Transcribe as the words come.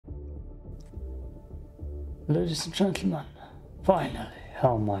Ladies and gentlemen, finally,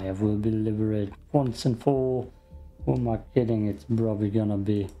 Hellmire will be liberated once and for all. Who am I kidding? It's probably gonna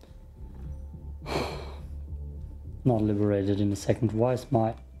be not liberated in a second. Why is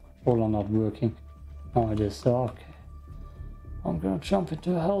my controller not working? Oh, it is. Okay. I'm gonna jump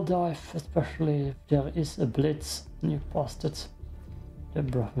into Helldive, especially if there is a blitz. You bastards. There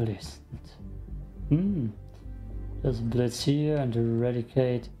probably isn't. There's a blitz here and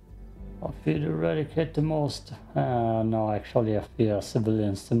eradicate. I fear eradicate the most. No, actually I fear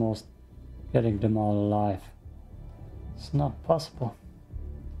civilians the most. Getting them all alive. It's not possible.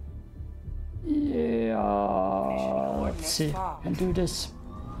 Yeah, let's see. I can do this.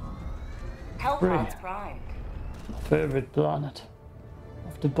 Hellpods primed. My favorite planet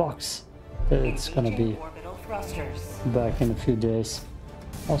of the box. It's gonna be orbital thrusters. back in a few days.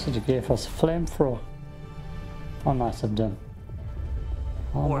 Also, they gave us a flamethrower. How nice of them.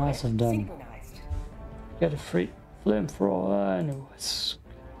 How nice of them. Get a free flamethrower. Anyways,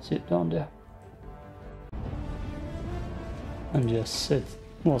 see it down there. And yes, it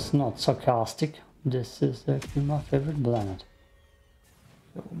was not sarcastic. This is actually my favorite planet.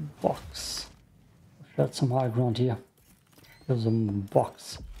 So, box. We had some high ground here. There's a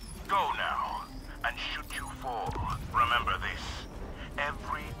box. Go now, and should you fall, remember this.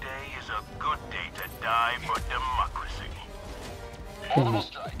 Every day is a good day to die for democracy. Orbital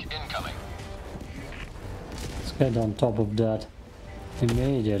strike incoming. Let's get on top of that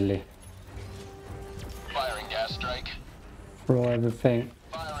immediately. Firing gas strike. Throw everything.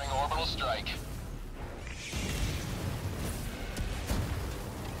 Firing orbital strike.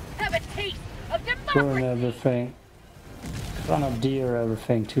 Have a taste of Burn democracy. everything. Grenadier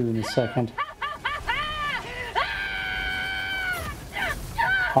everything too in a second.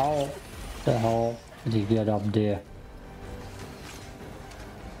 How the hell did he get up there?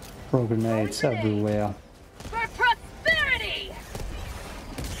 Throw grenades everywhere. For prosperity.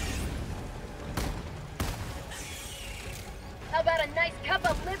 How about a nice cup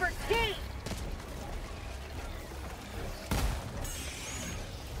of liver tea?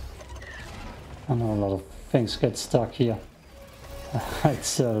 I know a lot of things get stuck here.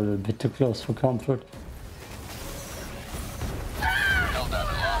 It's a little bit too close for comfort. Helldiver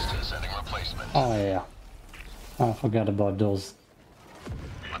lost, sending replacement. Oh yeah. I forgot about those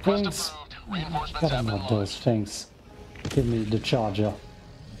Request things. approved. Reinforcements Forgot have been about those launched. things. Give me the charger.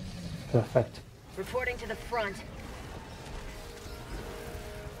 Perfect. Reporting to the front.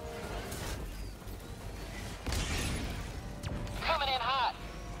 Coming in hot.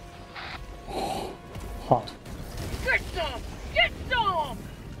 Hot. Get some! Get some!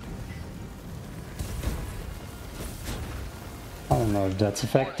 I don't know if that's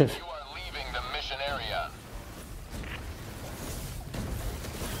effective. You are leaving the mission area.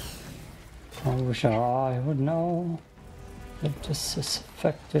 I wish I would know if this is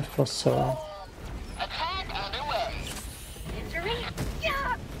effective or so. Attack underway. Injury?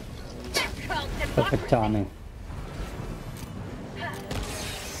 Yeah! That's called Perfect democracy. timing.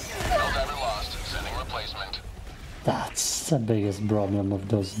 Helldiver lost, sending replacement. That's the biggest problem of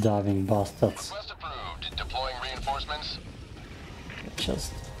those diving bastards. Request approved. Deploying reinforcements.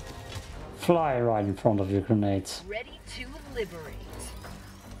 Just fly right in front of your grenades. Ready to liberate.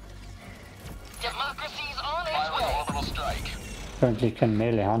 Democracy's on its way. Firing orbital strike. Apparently can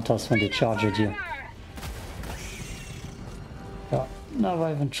melee hunt us when they charge at you. Yeah, never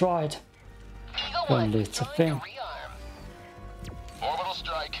even tried. Eagle Apparently One it's a trying thing. to rearm. Orbital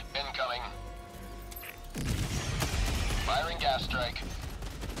strike incoming. Firing gas strike.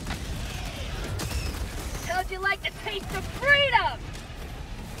 How'd you like the taste of freedom?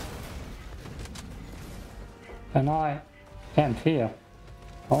 Can I camp here?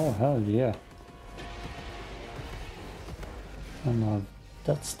 Oh hell yeah. And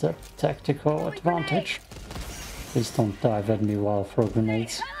that's the tactical advantage. Please don't dive at me while I throw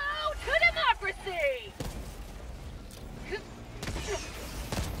grenades. Hello to democracy!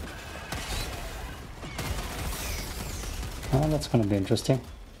 Oh, that's gonna be interesting.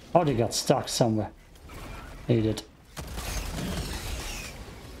 Oh, they got stuck somewhere. Ate it.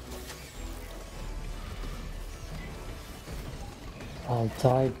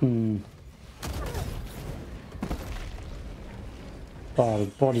 Titan.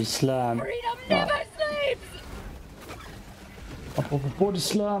 Body slam. Freedom never sleeps! Up over body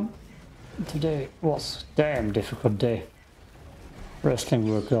slam. Today was a damn difficult day. Wrestling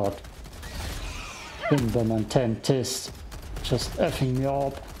workout. Bim and 10 tests. Just effing me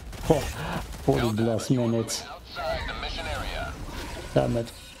up for 40 plus minutes. Outside the mission area. Damn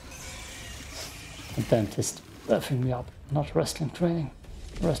it. The dentist effing me up. Not wrestling training.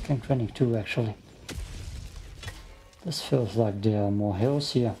 Wrestling training too, actually. This feels like there are more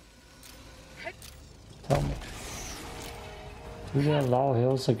hills here. Tell me. Do they allow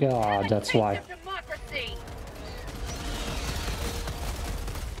hills again? Ah, that's why. Democracy.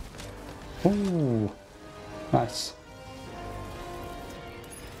 Ooh. Nice.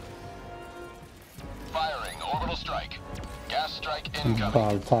 Firing orbital strike. Gas strike incoming.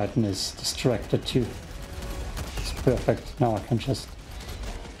 Bile Titan is distracted too. It's perfect. Now I can just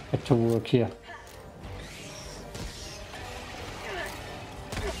get to work here.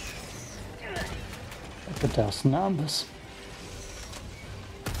 Look at those numbers.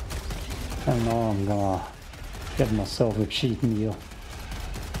 And now I'm gonna get myself a cheat meal.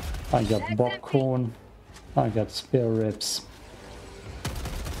 I got popcorn, I got spare ribs,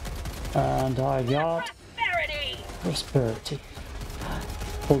 and I got prosperity.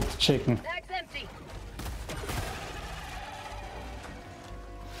 Pulled the chicken. Bag's empty.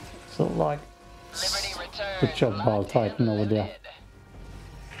 So like, Liberty return. good job, Bile Titan over there.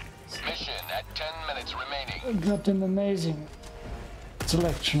 Mission at 10 minutes remaining. I got an amazing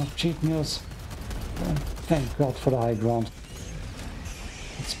selection of cheat meals. And thank God for the high ground.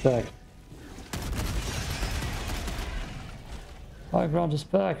 It's back. High ground is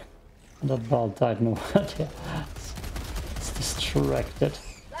back. And that Bile Titan over there. It's distracted.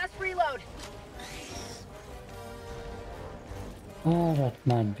 Last reload. Oh, that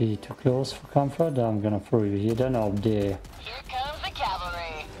might be too close for comfort. I'm gonna throw you here then up there. Here comes the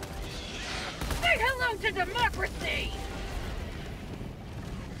cavalry. Say hello to democracy.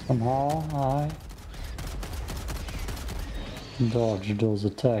 Somehow I dodge those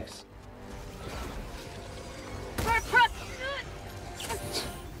attacks.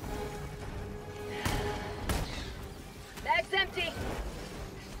 Bag's empty.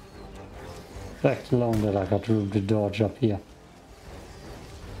 Fact alone that I got room to dodge up here.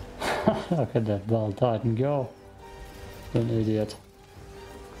 Look at that Bile Titan go. An idiot.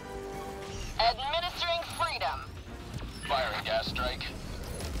 Administering freedom. Firing gas strike.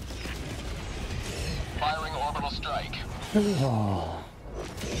 Firing orbital strike. Oh.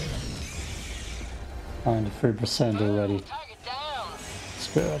 93% already. Target down. It's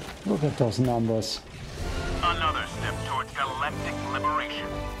good. Look at those numbers. Another step towards galactic liberation.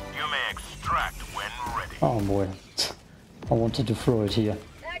 You may extract when ready. Oh boy. I wanted to throw it here.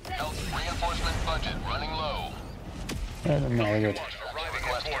 Bag's empty. Health reinforcement budget running low. I don't know it.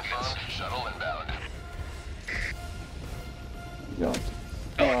 Request confirmed. Shuttle inbound. God.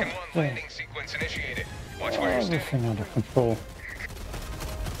 Falcon 1 landing sequence initiated. Watch where you're standing. Everything under control.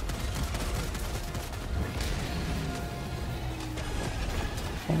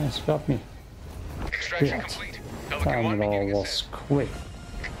 Almost got me. Extraction Shit. complete. Pelican 1 Time it all beginning was ascent. quick.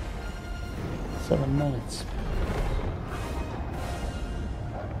 7 minutes.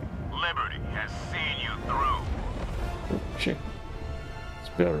 Liberty has seen you through. Chicken,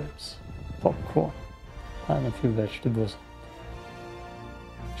 spirits, popcorn, and a few vegetables.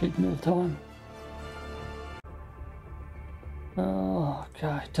 Cheat meal time. Oh,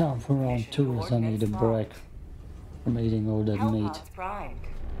 okay, time for round 2 as I need a break from eating all that meat. I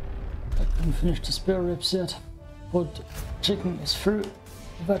couldn't finish the spare ribs yet, but chicken is through,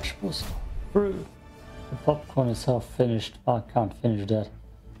 the vegetables are through, the popcorn is half finished. I can't finish that.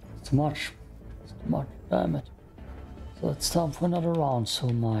 It's too much. It's too much, damn it. So it's time for another round, so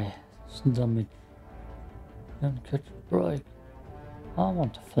my stomach can catch a break. I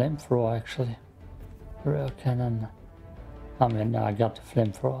want a flamethrower actually. Real cannon. I mean, I got the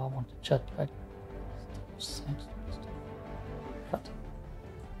flamethrower, I want a jetpack. Cut.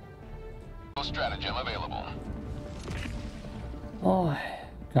 Stratagem available. Oh, I'm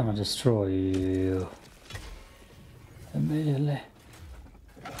gonna destroy you. Immediately.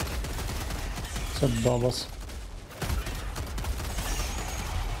 So bubbles.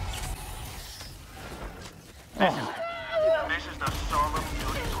 This is the solemn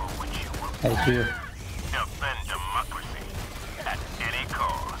duty for which you will Hey, here. defend democracy at any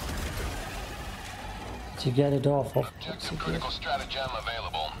cost. To get it off of. Objective critical stratagem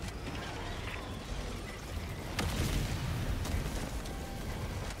available.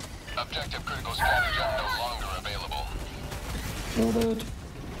 Objective critical stratagem no longer available. Loaded.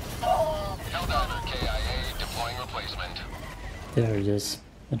 Helldiver KIA deploying replacement. There it is.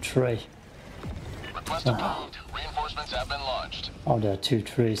 A tray. Request approved. Reinforcements have been launched. Oh, there are 2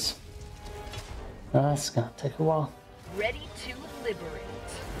 trees. That's gonna take a while. Ready to liberate.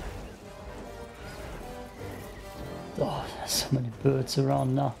 Oh, there's so many birds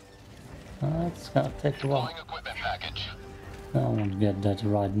around now. That's gonna take a while. Deploying equipment package. I won't get that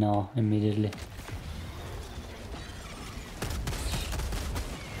right now, immediately.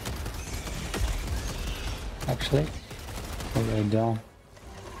 Actually, All the way down.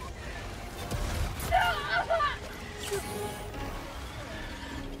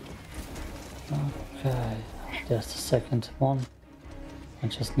 Okay, there's the second one. I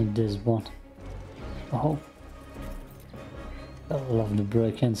just need this one. Oh, I love the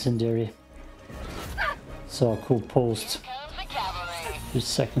break-ins in theory. Saw a cool post a few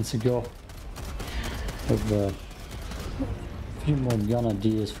seconds ago with a few more gun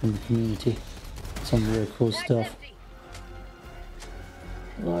ideas from the community. Some really cool stuff.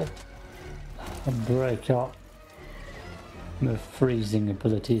 Like a breakout with freezing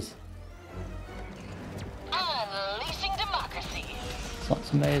abilities. Unleashing democracy.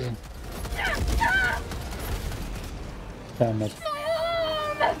 Sounds amazing. Damn it.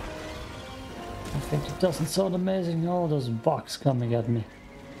 I think it doesn't sound amazing. Oh, those bugs coming at me.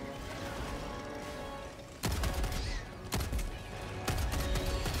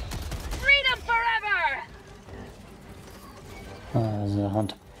 Freedom forever! There's a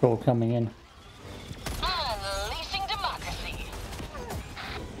hunter patrol coming in. Unleashing democracy.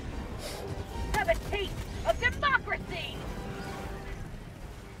 Have a taste of democracy!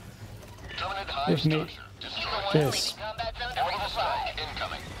 Terminate hive Give me structure. Destroy. this. Combat zone Orbital strike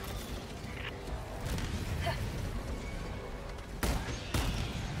incoming.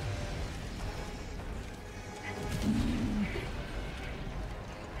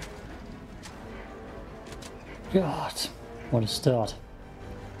 God, what a start.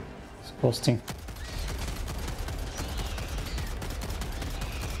 Disgusting.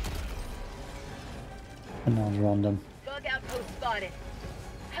 And not random. Bug outpost spotted.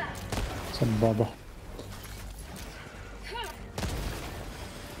 Some bubble.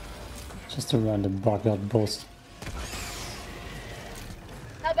 Just a random bug outpost.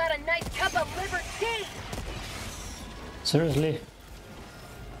 How about a nice cup of liver tea? Seriously?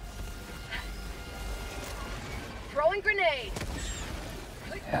 Throwing grenade.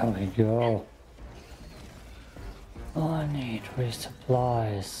 There we go. I need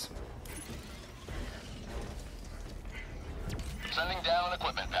resupplies. Sending down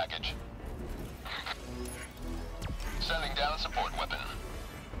equipment package. Sending down support weapon.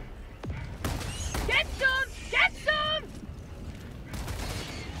 Get some! Get some!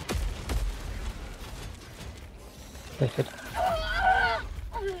 Take it.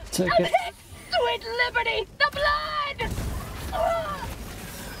 Take it. Sweet liberty! The blood!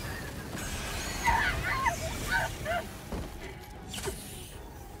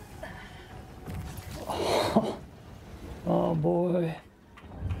 Oh boy.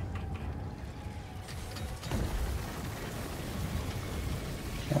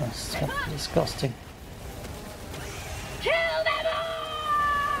 That's disgusting. Kill them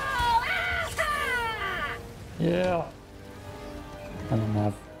all! Ah! Yeah. I don't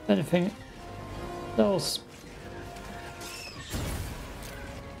have anything else.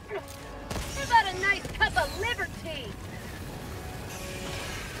 How about a nice cup of liver tea?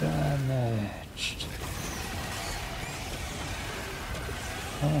 Damaged.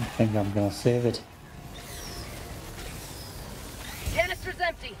 I don't think I'm gonna save it. Canister's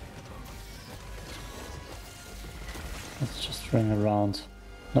empty. Let's just run around.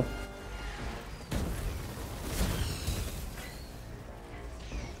 Nope.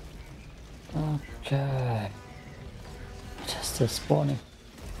 Okay. Just the spawning.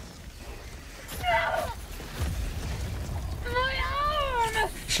 My arm!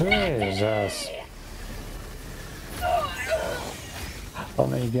 Jesus. How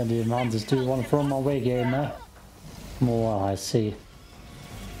many bloody mountains do you want to throw my way, gamer? More, I see.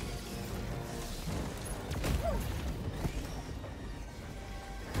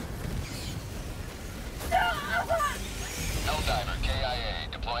 Helldiver KIA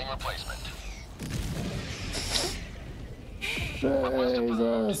deploying replacement.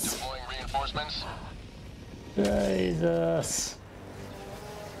 Jesus. Deploying reinforcements. Jesus.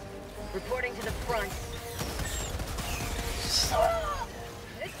 Reporting to the front.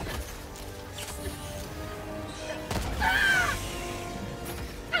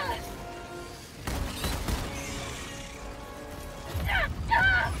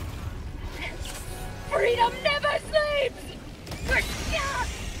 Freedom never sleeps!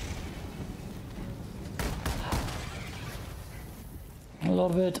 I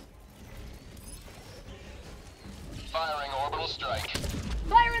love it. Firing orbital strike.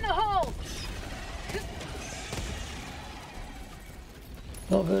 Fire in the hole!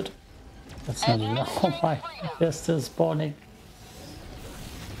 Love it. That's not enough. Oh my, they're still spawning.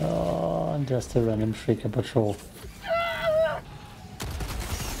 Oh, and just a random shrieker patrol.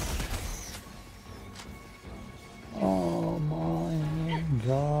 Oh my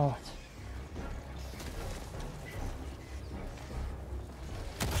god.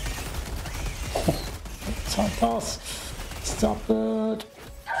 Hunters! Stop it!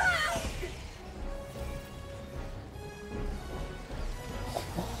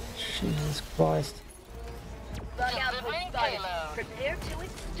 Jesus Christ. Bug output spotted. Prepare to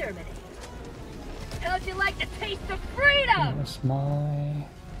exterminate. How'd you like the taste of freedom? Where's my...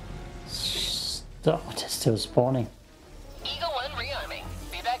 Stop, they're still spawning. Eagle 1 rearming.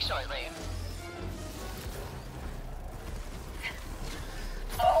 Be back shortly.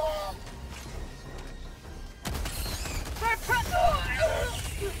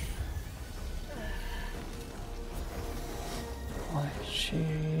 Oh,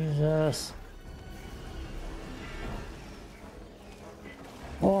 Jesus.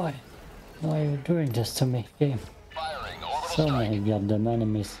 Why? Why are you doing this to me, game? Firing orbital So strike. many goddamn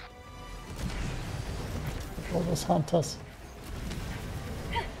enemies. All those hunters.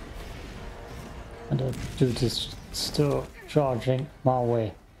 And the dude is still charging my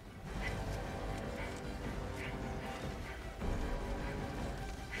way.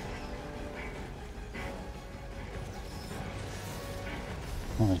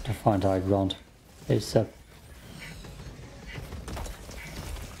 I need to find high ground ASAP.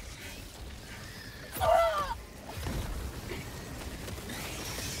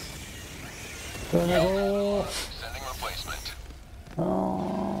 Turn it off! Sending replacement.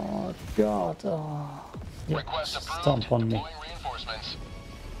 Oh god! Oh. Yeah, Request approved. stomp on me. Deploying reinforcements.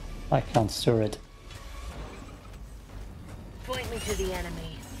 I can't stir it. Point me to the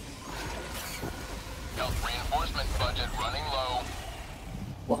enemy. Health reinforcement budget running low.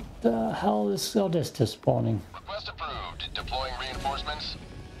 What the hell is all this just spawning? Request approved. Deploying reinforcements.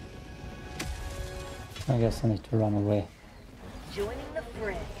 I guess I need to run away. Joining the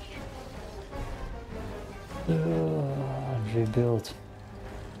fray. Rebuild.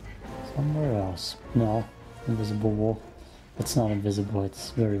 Somewhere else. No. Invisible wall. It's not invisible,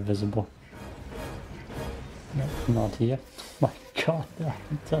 it's very visible. No, not here. My god, the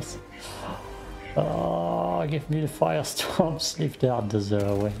hunters. Oh, give me the firestorms. Leave the others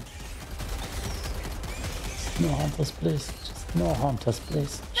away. No hunters, please. Just no hunters,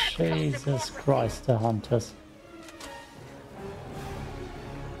 please. Jesus Christ, the hunters.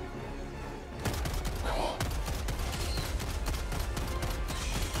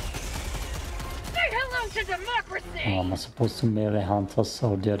 Say hello to democracy! Oh, am I supposed to melee hunters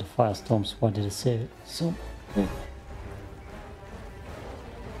or the other firestorms? Why did I say it so quick?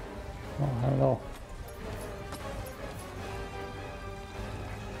 Oh, hello.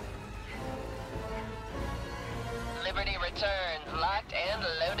 Liberty returns, locked and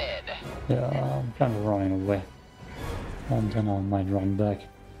loaded. Yeah, I'm kind of running away. And then I might run back.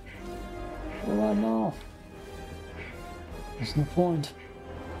 Right now. There's no point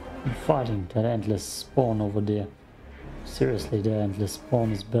in fighting that endless spawn over there. Seriously, the endless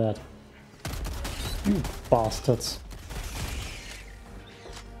spawn is bad. You bastards.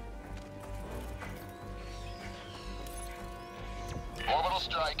 Orbital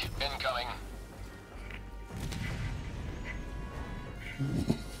strike incoming.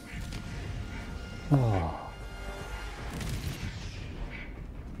 Oh.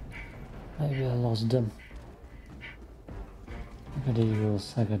 Maybe I lost them. I got the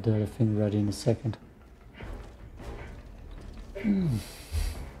Eagles, I got the other thing ready in a second. Dude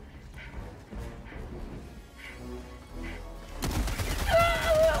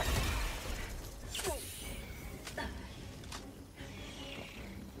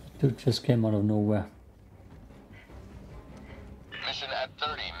just came out of nowhere. Mission at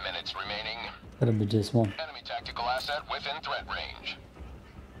 30 minutes remaining. Gotta be this one. Enemy tactical asset within threat range.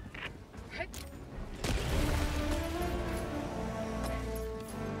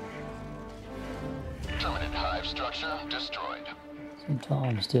 Terminate hive structure destroyed.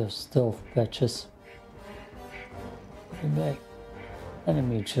 Sometimes there's stealth patches. They make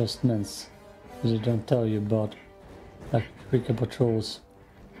enemy adjustments that they don't tell you about, like quicker patrols.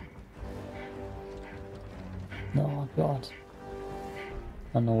 No, God.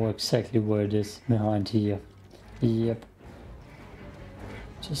 I know exactly where it is, behind here. Yep.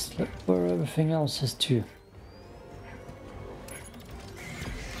 Just like where everything else is too.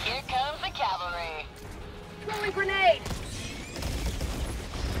 Here comes the cavalry. Throwing grenade!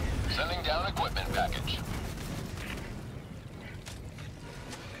 Sending down equipment package.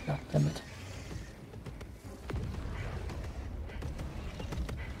 God damn it.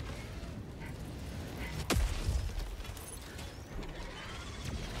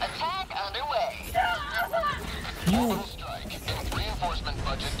 Attack underway. Orbital strike. Reinforcement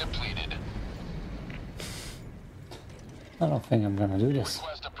budget depleted. I don't think I'm gonna do this.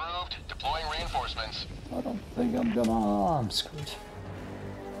 Request approved. Deploying reinforcements. I don't think I'm gonna... Oh, I'm screwed.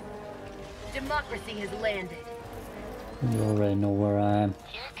 Democracy has landed. You already know where I am.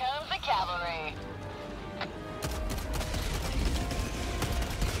 Here comes the cavalry.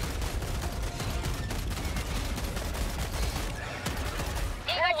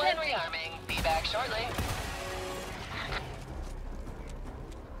 Eagle 1 rearming. Be back shortly.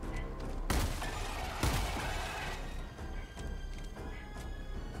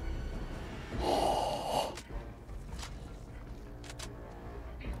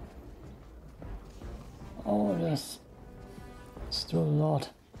 Oh, there's still a lot.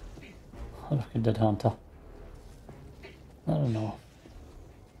 Oh, look at that hunter. I don't know.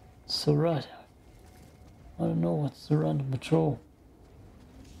 So right. I don't know what's the random patrol.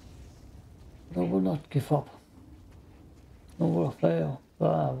 But I will not give up. I will fail.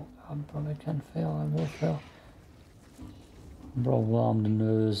 Well, I probably can fail. I will fail. Bro, arm the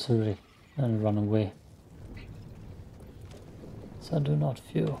nursery and run away. So I do not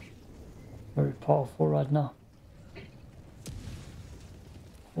feel very powerful right now.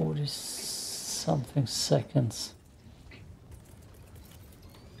 40 something seconds.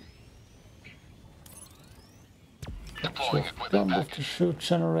 Deploying Should equipment done with the package. shoot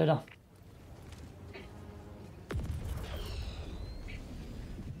generator.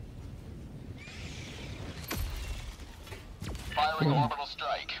 Firing orbital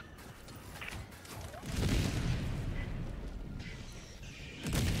strike.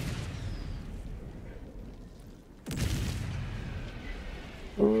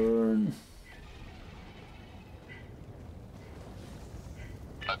 Burn.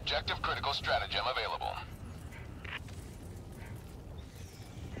 Objective critical stratagem available.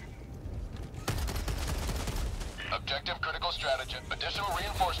 Objective critical stratagem. Additional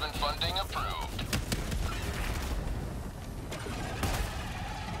reinforcement funding approved.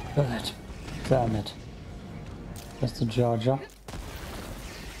 Damn it. Damn it. That's the Georgia.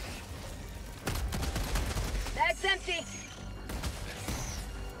 Bag's empty.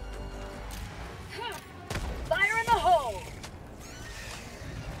 Fire in the hole.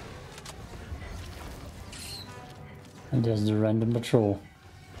 And there's the random patrol.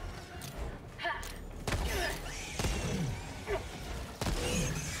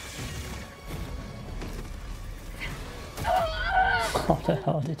 How the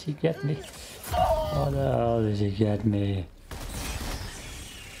hell did he get me? How the hell did he get me?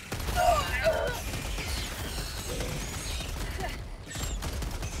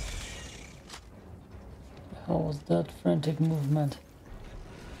 How was that frantic movement?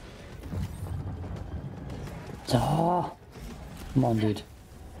 Ah! Come on, dude.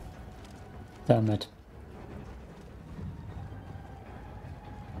 Damn it.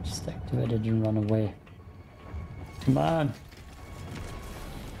 Just activate it and run away. Come on!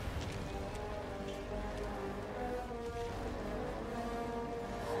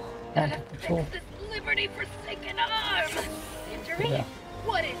 Anti-patrol. This liberty forsaken arm. Injury? Yeah.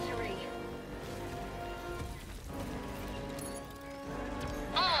 What injury?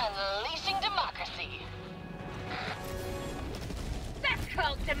 Unleashing democracy. That's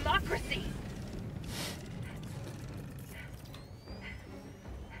called democracy.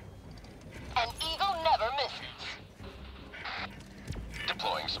 An eagle never misses.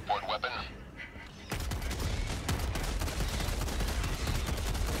 Deploying support weapon.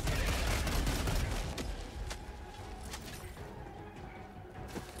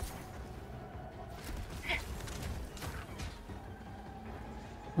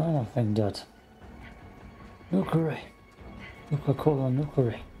 I don't think that. Nuclear. Coca-Cola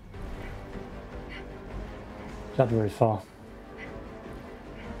nuclear. Got very far.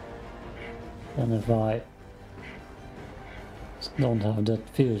 And if I don't have that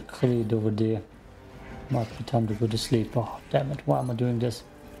field cleared over there, might be time to go to sleep. Oh, damn it, why am I doing this?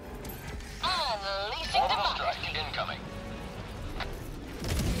 Unleashing Orbital democracy. strike incoming.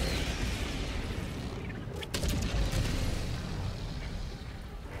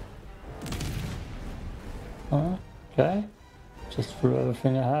 Okay, just threw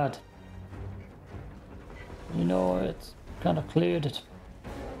everything I had. You know, it's kind of cleared it,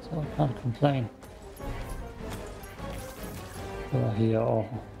 so I can't complain. Here, oh,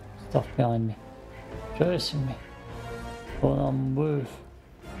 stuff behind me, chasing me. But I'm with.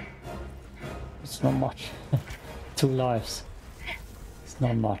 It's not much. 2 lives. It's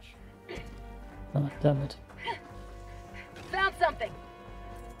not much. Oh, damn it. Found something.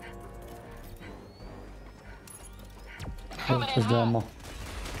 What was the ammo?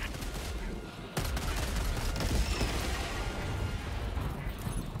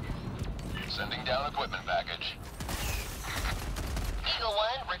 Sending down equipment package. Eagle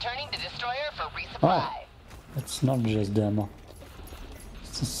 1 returning to destroyer for resupply. It's not just the ammo.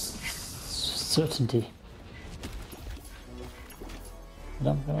 It's certainty that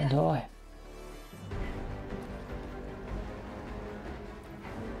I'm gonna die.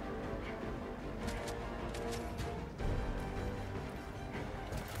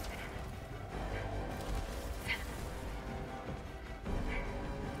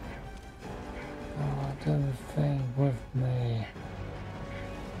 Not everything with me.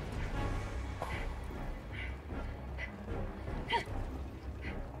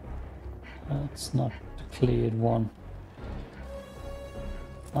 That's not the cleared one.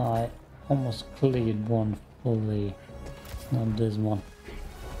 I almost cleared one fully. Not this one.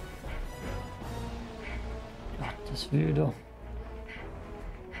 God, this view though.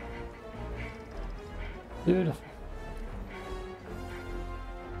 Beautiful.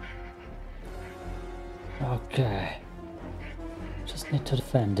 Okay. Just need to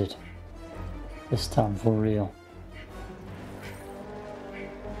defend it. This time for real.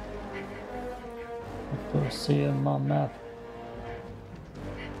 What do I see on my map?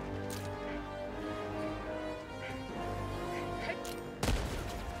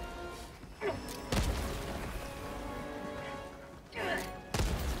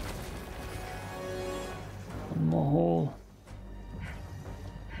 One more hole.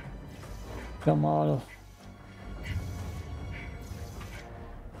 Come out of.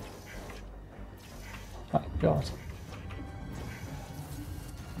 My God.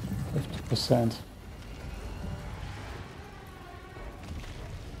 50%.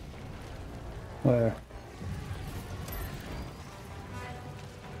 Where?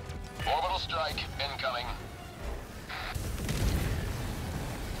 Orbital strike incoming.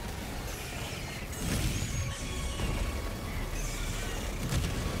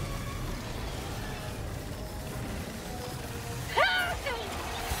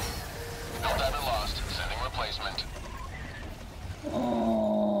 Helldiver lost. Sending replacement.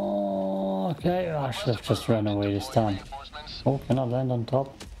 Oh, okay. I should have just run away this time. Oh, can I land on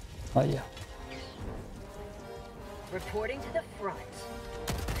top? Oh, yeah. Reporting to the front.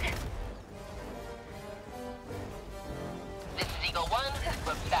 This is Eagle 1.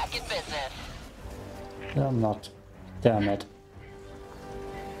 We're back in business. I'm not. Damn it.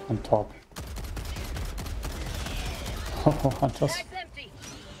 On top. Oh, I just. Bag's empty.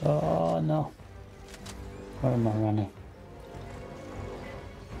 Oh, no. Where am I running?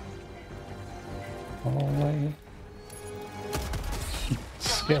 Oh, wait.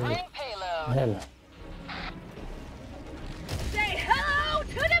 Scary. Delivering payload. Hell. Say hello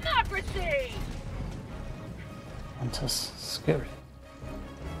to democracy! I'm just scary.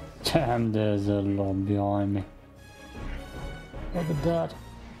 Damn, there's a lot behind me. Look at that.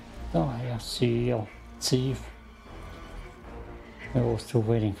 Oh, yeah, CEO. Thief. I was still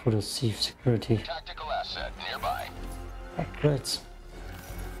waiting for the thief security Tactical asset nearby. upgrades.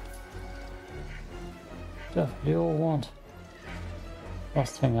 Definitely all want.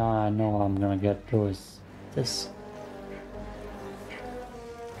 Last thing I know I'm gonna get though is this.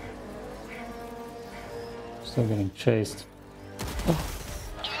 Still getting chased.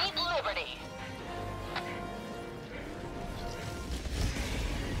 Keep liberty.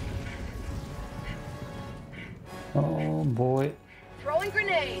 Oh boy. Throwing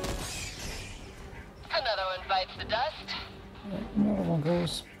grenade. Another one bites the dust. Another one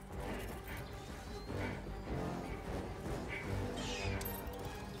goes.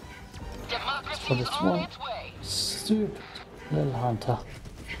 For Democracy's this on one. its way. Stupid little hunter.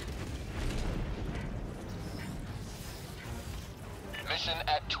 Mission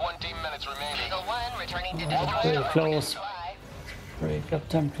at 20 minutes remaining. Eagle 1 returning to Oh, destroy very the close. supply. Very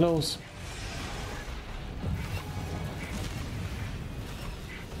goddamn close.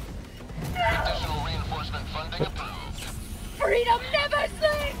 Additional reinforcement funding approved. Freedom never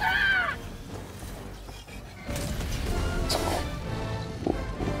sleeps! Ah!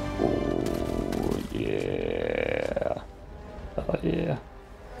 Oh yeah. Oh yeah.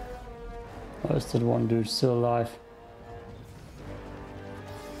 Oh, is that one dude still alive?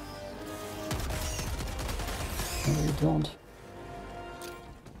 No, you don't.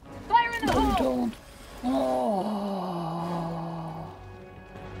 Fire in the No, you hole! don't. Oh.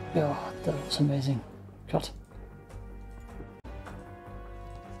 Yeah, that was amazing. God.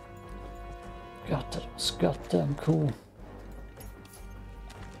 God, that was goddamn cool.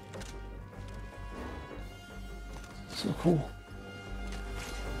 So cool.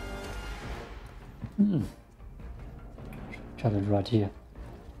 Got it right here.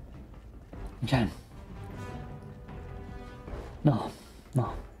 Again. No,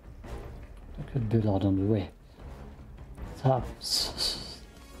 no. There could be a lot on the way. It happens.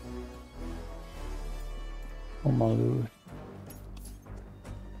 Oh my lord.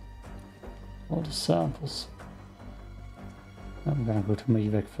 All the samples. I'm gonna go to my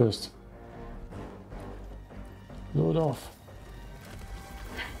evac first. Load off.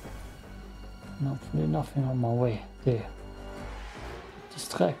 And hopefully nothing on my way there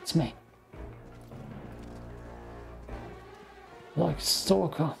distracts me. Like a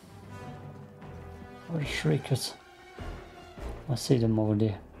stalker. Or the shriekers. I see them over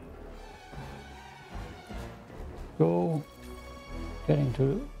there. Go. Getting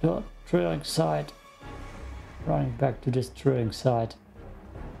to the drilling site. Running back to this drilling site.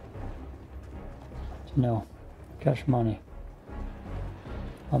 No. Cash money.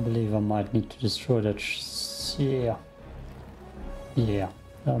 I believe I might need to destroy that. Yeah. Yeah.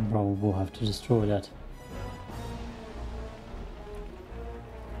 I probably will have to destroy that.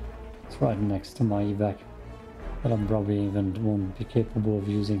 It's right next to my evac. But I probably even won't be capable of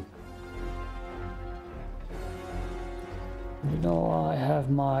using. You know, I have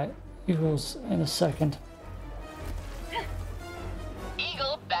my Eagles in a second.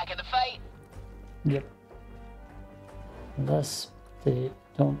 Eagle back in the fight. Yep. Unless they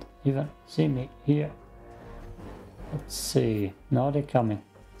don't even see me here. Let's see. Now they're coming.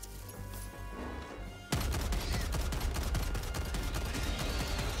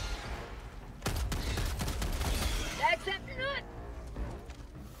 That's it.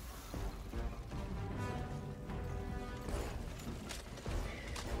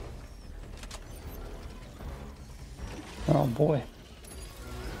 Oh boy.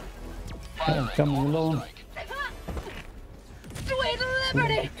 I'm coming alone. Sweet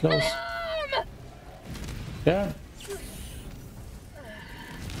liberty! Close. Alarm! Yeah.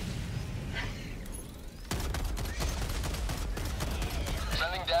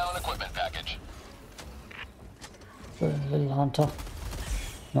 Sending down equipment package. A little hunter.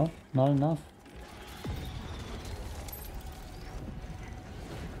 No, not enough.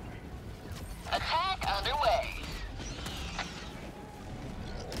 Attack underway.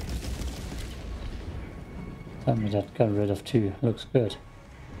 Tell me that got rid of 2. Looks good.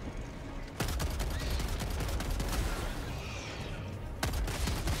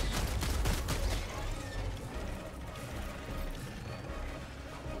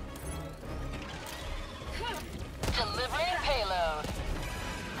 Delivering payload.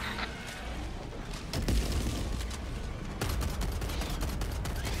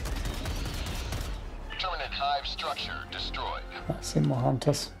 Permanent hive structure destroyed. I see more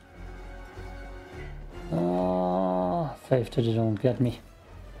hunters. Faith that they don't get me.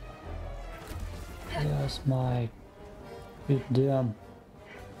 Here's my good damn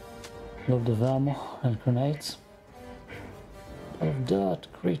load of ammo and grenades. Out of dirt,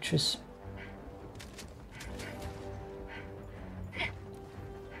 creatures.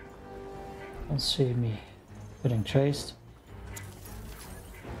 Don't see me getting chased.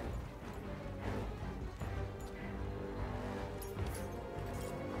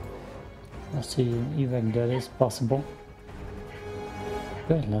 I see an evac that is possible.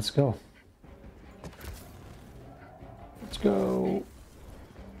 Good, let's go. Let's go.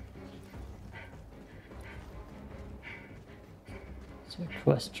 There's a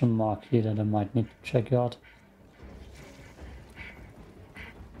question mark here that I might need to check out.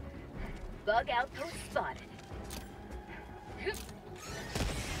 Bug outpost spotted.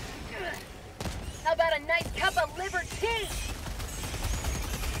 How about a nice cup of liver tea?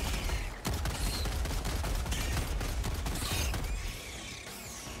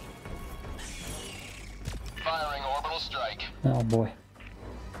 Firing orbital strike. Oh boy.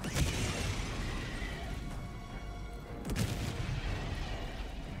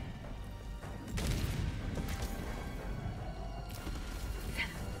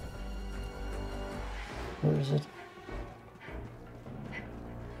 Where is it?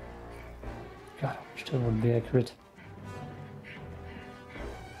 God, I wish that would be accurate.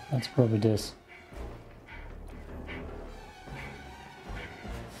 That's probably this.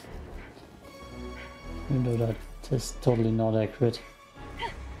 Even though that is totally not accurate.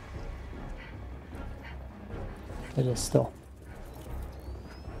 It is still.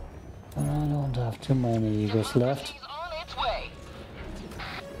 And I don't have too many Eagles left. He's on its way.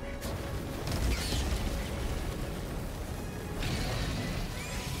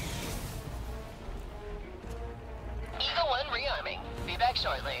 Eagle 1 rearming. Be back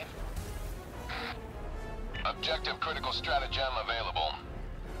shortly. Objective critical stratagem available.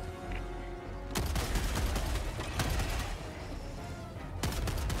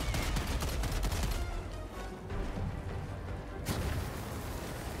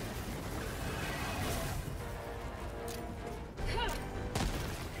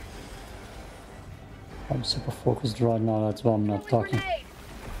 I'm super focused right now, that's why I'm not talking. Grenade.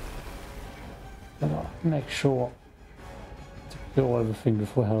 make sure to kill everything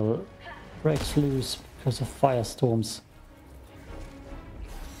before hell breaks loose because of firestorms.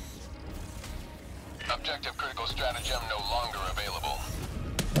 Objective critical stratagem no longer available.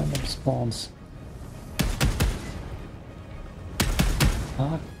 Random spawns.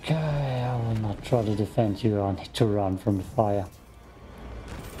 Okay, I will not try to defend you. I need to run from the fire.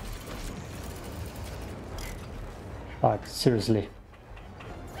 Like, seriously.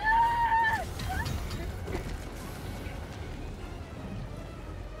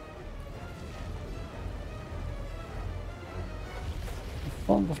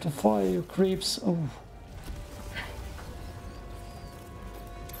 Fun with the fire, you creeps. Oh.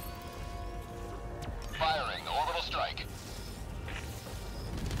 Firing orbital strike.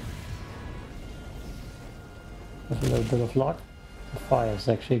 With a little bit of luck, the fire is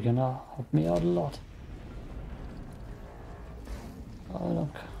actually gonna help me out a lot. Oh,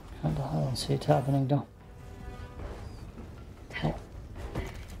 I don't see it happening though. Oh.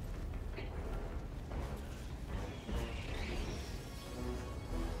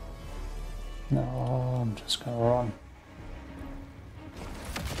 No, I'm just gonna run.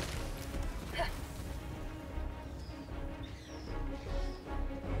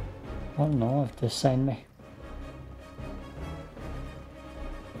 I don't know if they're seeing me.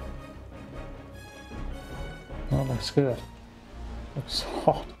 Oh, looks good. Looks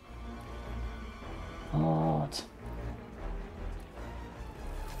hot. Hot.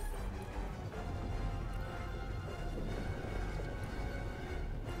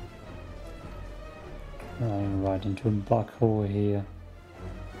 Running right into a black hole here.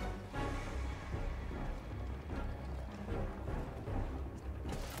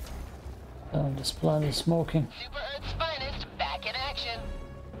 This planet is smoking. Super Earth's finest back in action.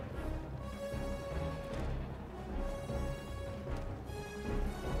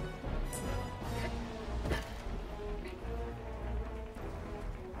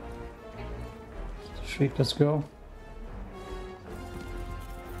 Shriek, let's go.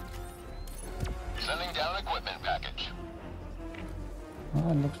 Sending down equipment package.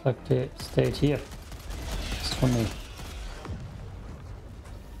 Oh, it looks like they stayed here. Just for me.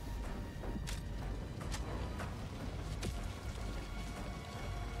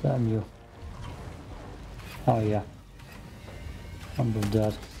 Damn you. Oh yeah. I'm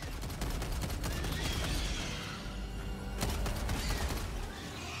dead.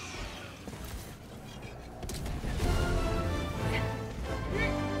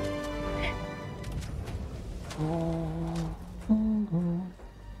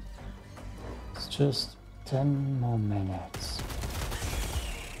 It's just 10 more minutes.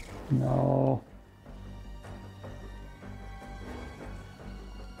 No.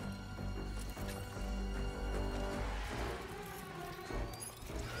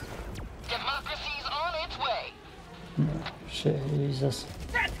 Democracy's on its way. No. Jesus.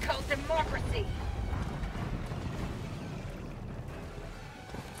 That's called democracy.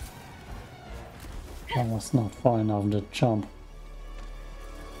 I was not far enough to jump.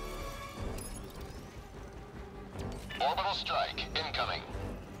 Orbital strike incoming.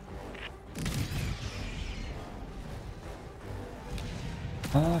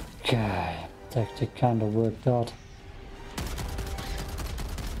 Okay. Tactic kinda worked out.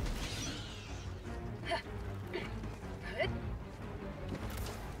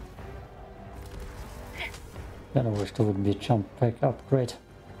 Then I wish there would be a jump pack upgrade.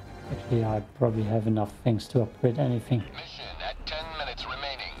 Actually, I probably have enough things to upgrade anything. Mission at 10 minutes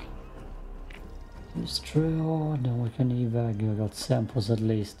remaining. It's true. Then we can evac. I got samples at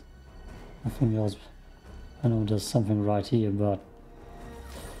least. Nothing else. I know there's something right here, but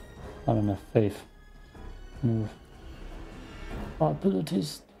I don't have faith. No. Our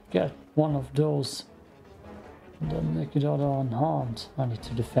abilities get one of those and then make it out unharmed. I need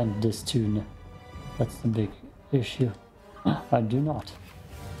to defend this too. That's the big issue. I do not.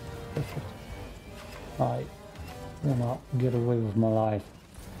 Perfect. I wanna get away with my life.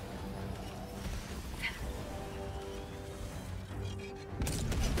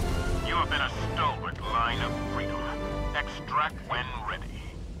 You have been a stalwart line of freedom. Extract when ready.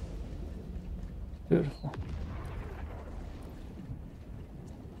 Beautiful.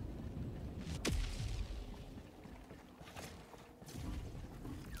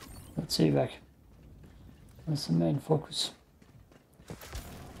 Let's see back. That's the main focus.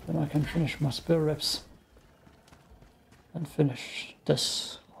 Then I can finish my spare reps and finish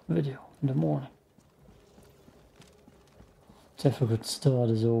this video in the morning. Difficult start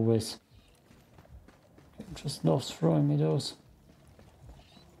as always. Game just loves throwing me those.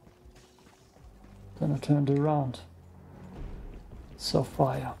 Then I turned around. So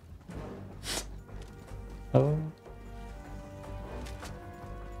fire. Oh.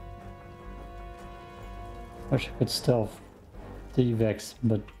 Wish I could stealth the evacs,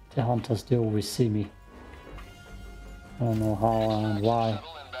 but the hunters, they always see me. I don't know how and why.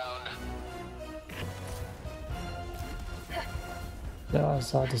 The other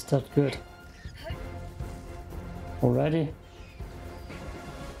side is that good. Already?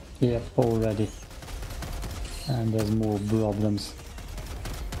 Yep, already. And there's more problems.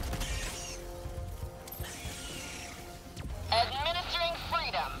 Administering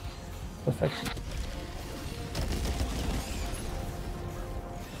freedom. Perfect.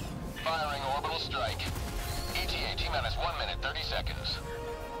 Firing orbital strike. ETA T-minus 1 minute, 30 seconds.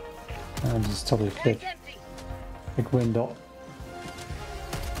 And just totally quick. Bag's empty. Quick window.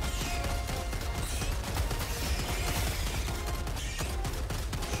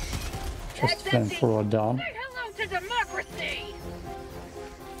 Just flamethrower down. Say hello to democracy!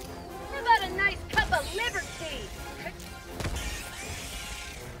 How about a nice cup of liberty?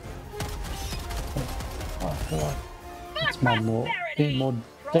 I feel like it's might be more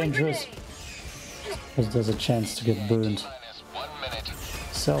dangerous because there's a chance to get burned. Minus 1 minute.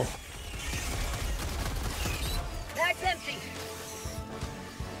 So, Bag's empty.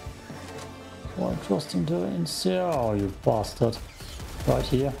 well, trusting to insert. Oh, you bastard! Right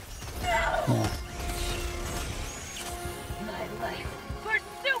here. Yeah. My life for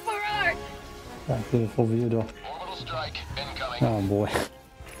super art! That beautiful view though. Orbital strike incoming. Oh boy.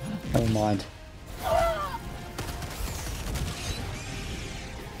 Never mind.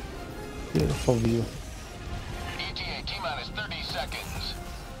 Beautiful view. ETA T-minus 30 seconds.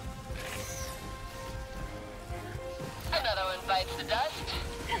 Another one bites the dust.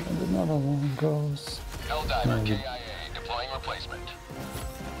 And another one goes. Helldiver KIA deploying replacement.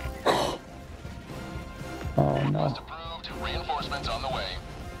 Oh no. Request approved. Reinforcements on the way.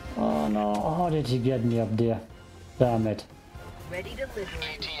 Oh no. How did he get me up there? Damn it. Ready to liberate.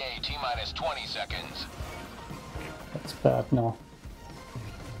 ETA T-minus 20 seconds. That's bad now.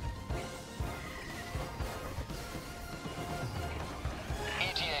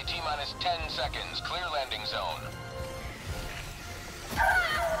 ETA T-minus 10 seconds. Clear landing zone.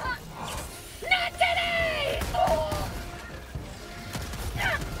 Not today!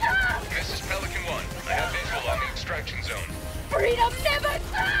 This is Pelican 1. I have visual on the extraction zone. Freedom never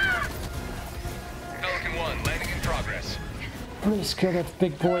stops! Pelican 1, landing in progress. Please kill that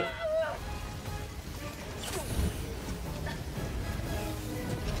big boy.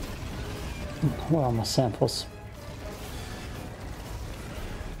 Where are my samples?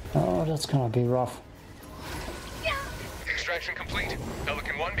 Oh, that's gonna be rough. Extraction complete.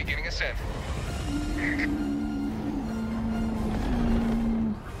 Pelican 1 beginning ascent.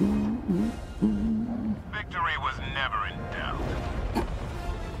 Victory was never in doubt.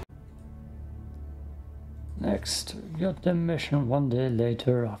 Next, we got the mission 1 day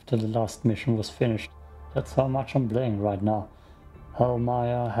later after the last mission was finished. That's how much I'm playing right now.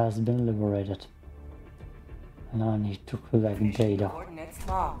 Hellmire has been liberated. And I need to collect data. Coordinates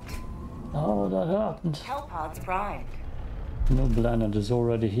locked. Oh, that happened. Hellpods primed. No planet is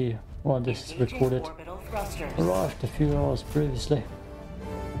already here. Well, this is Engaging recorded. orbital thrusters. Arrived a few hours previously.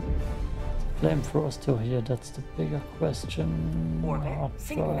 Flamethrower still here, that's the bigger question. Orbit I'll try.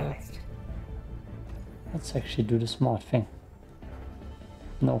 synchronized. Let's actually do the smart thing.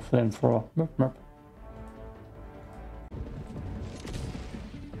 No flamethrower. Merp, merp.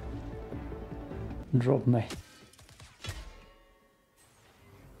 Drop me.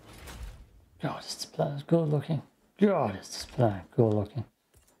 God, is this planet good looking? God, is this planet good looking?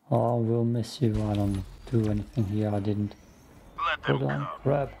 Oh, we'll miss you. I don't do anything here. I didn't. Let them Put on come.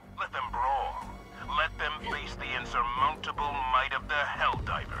 crap. Let them brawl. Let them face the insurmountable might of the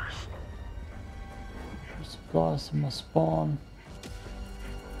Helldivers. Supplies in my spawn.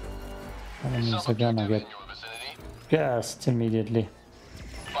 Enemies are gonna get In your vicinity. gassed immediately.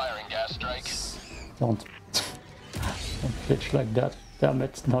 Firing gas strike. Don't glitch like that. Damn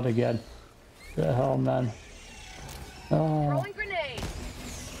it, not again. The hell, man. Oh, Throwing grenade.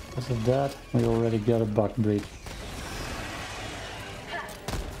 because of that, we already got a bug break.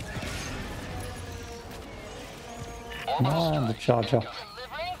 Orbital And the strike charger. incoming.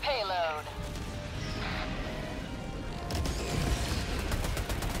 Delivering payload.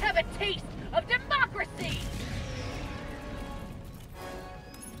 Have a taste of democracy!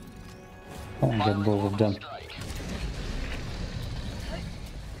 I want to get both of them. Strike.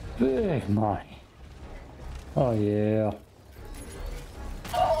 Big money. Oh yeah.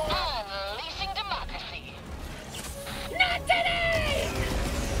 Unleashing democracy. Not today!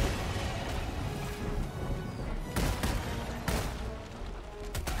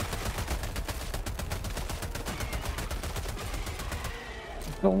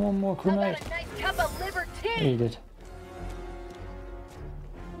 got one more How grenade. about a nice cup of liver tea? Eat it.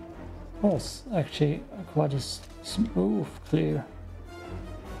 Oh, it's actually quite a smooth clear.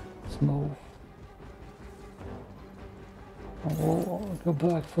 Smooth. I'll go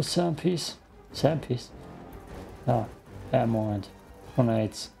back for sandpiece. Sandpiece? Ah, ammo and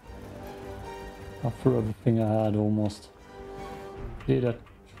grenades. I threw everything I had almost. Did that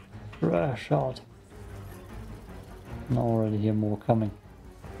trash out. And I already hear more coming.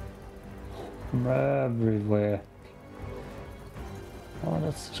 From everywhere. Oh,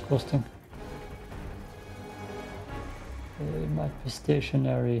 that's disgusting. They might be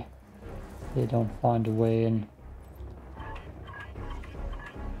stationary. They don't find a way in.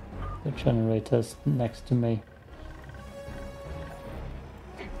 The generator's next to me.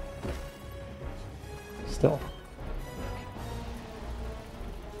 Stop.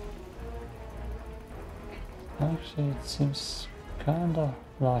 Actually, it seems kinda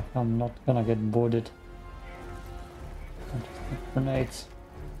like I'm not gonna get boarded. I just need grenades.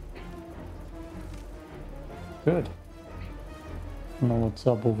 Good. I know what's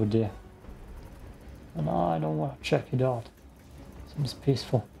up over there. And I don't want to check it out. Seems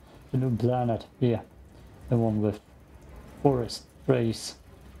peaceful. The new planet here. The one with forest trees.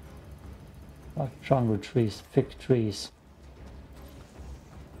 Like jungle trees, fig trees.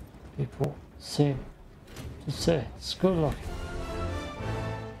 People seem to say it's good luck.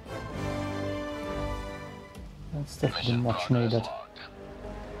 That's definitely Mission much progress needed. logged.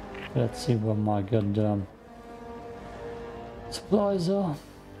 Let's see where my goddamn supplies are.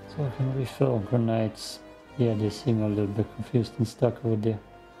 So I can refill grenades. Yeah, they seem a little bit confused and stuck over there.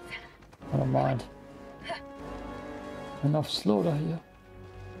 I don't mind. Enough slaughter here.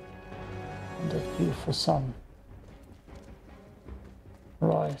 And that beautiful sun.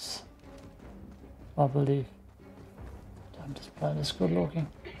 Rise. I believe. Damn, this planet is good looking.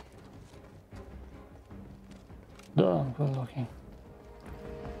 Damn good looking.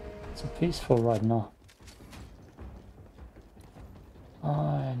 It's so peaceful right now.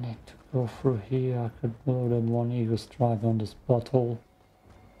 I need to go through here. I could blow that one eagle strike on this butthole.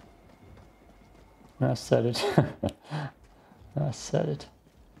 I said it. I said it.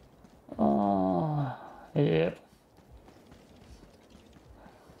 Yep.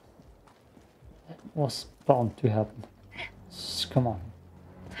 It was bound to happen. Come on.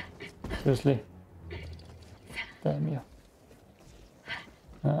 Seriously. Damn you.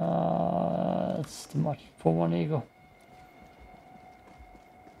 That's too much for one eagle.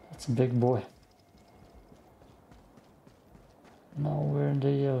 That's a big boy. Now we're in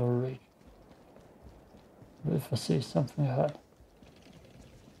the yellow region. If I see something ahead,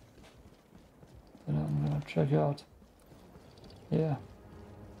 then I'm gonna check out. Yeah.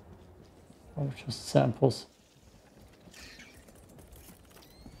 Or just samples.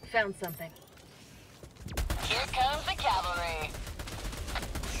 Found something. Here comes the cavalry.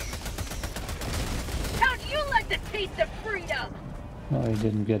 How'd you like the taste of freedom? No, you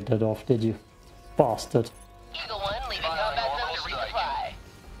didn't get that off, did you? Bastard. Eagle 1 leaving combat zone to resupply.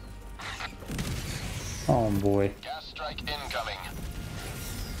 Oh boy. Gas strike incoming.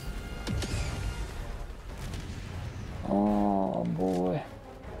 Oh boy.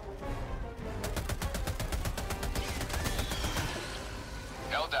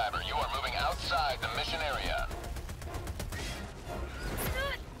 Helldiver, you are moving outside the mission area.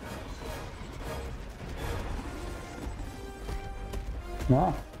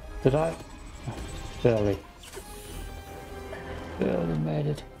 No? Did I? Barely. Barely made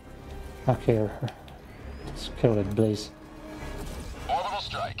it. Okay, just kill it, please. Orbital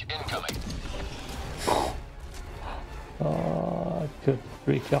strike incoming. Good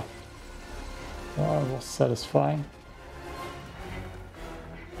recap. That was satisfying.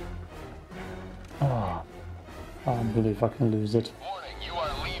 I don't believe I can lose it. Warning, you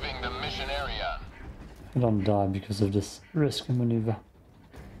are leaving the mission area. I don't die because of this risky maneuver.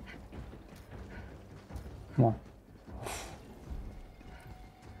 Come on.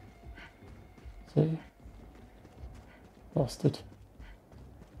 See? Lost it.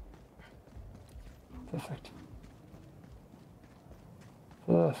 Perfect.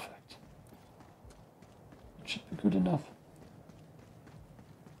 Perfect. It should be good enough.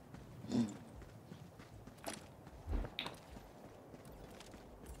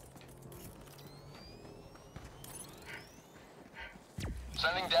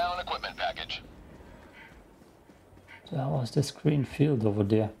 Sending down equipment package. So how is this green field over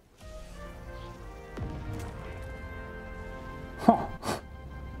there? Huh.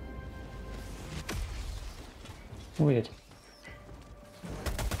 Weird.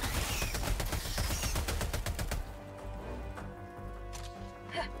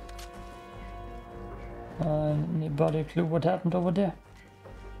 Anybody a clue what happened over there?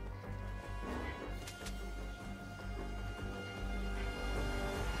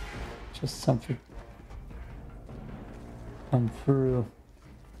 Just something come through.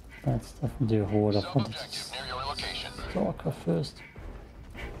 That's definitely a horde. I wanted Sub-objective near your location. to stalk her first.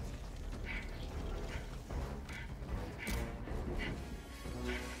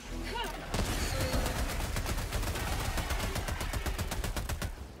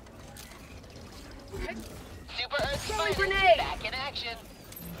 Super Earth Throwing Spiders grenade! back in action.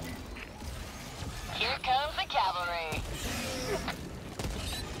 Here comes the cavalry.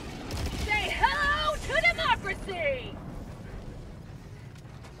 Say hello to democracy!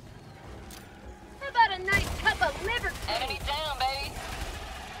 How about a nice cup of liberty? Enemy down, baby.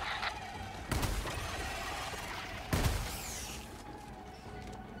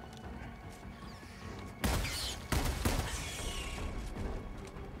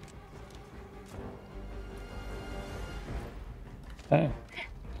 Okay.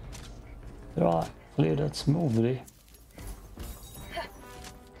 Right, clear that smoothly.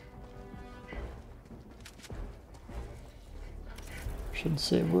 Shouldn't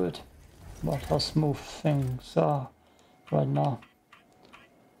say a word about how smooth things are right now.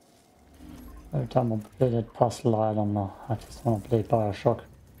 Every time I play that puzzle, I don't know, I just want to play Bioshock.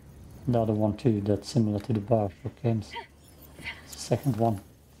 The other one too, that's similar to the Bioshock games. It's the second one.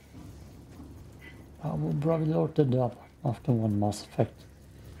 I will probably load it up after one Mass Effect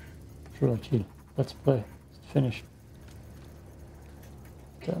trilogy. Let's play. It's finished.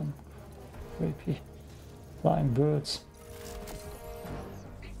 Damn. Creepy. Flying birds.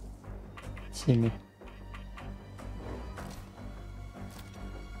 See me.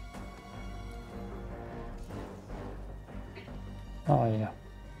 Oh yeah.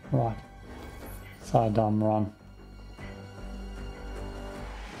 Right. Sidearm run.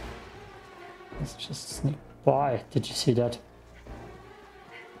 Let's just sneak by. Did you see that?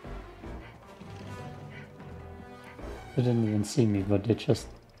 They didn't even see me, but they just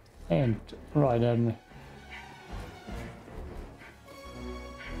aimed right at me.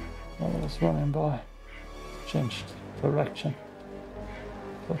 I was running by. Changed direction.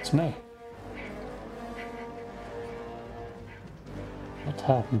 Towards me. What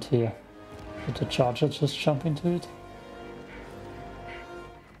happened here? Did the charger just jump into it?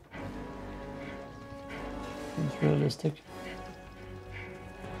 Seems realistic.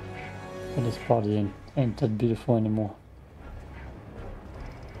 But this body ain't that beautiful anymore.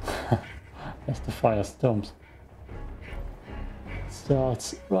 There's the firestorms.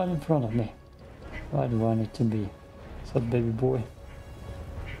 Starts right in front of me. Right where I need to be. What's up, baby boy?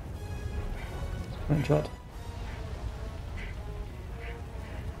 Screenshot.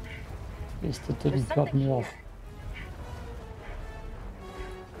 At least it didn't cut me off.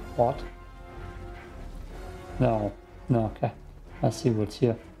 What? No. No, okay. I see what's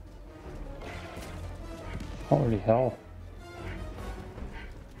here. Holy hell.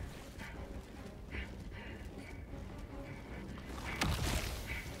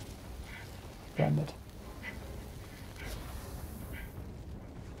 Damn it.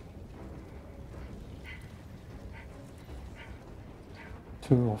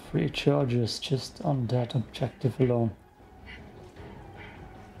 Two or three charges just on that objective alone.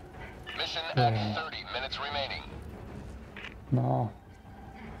 Mission at 30 minutes remaining. No.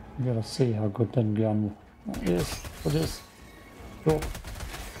 You gotta see how good that gun is for this. So,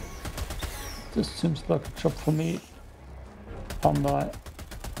 this seems like a job for me. And I...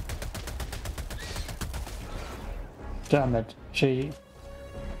 Damn it, gee.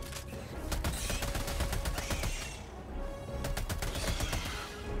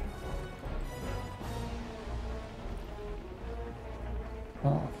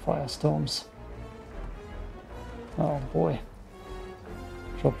 Oh, firestorms. Oh boy.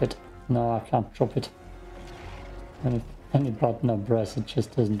 Drop it. No, I can't drop it. Any button I press, it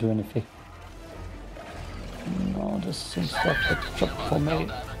just doesn't do anything. No, this seems like a job for me.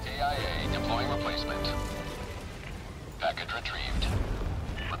 Helldiver KIA deploying replacement. Package retrieved.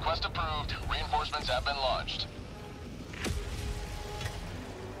 Request approved. Reinforcements have been launched.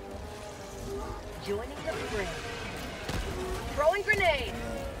 Joining the fray. Throwing grenade.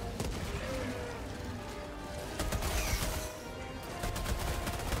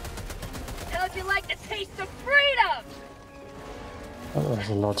 How'd you like the taste of freedom? Oh, there's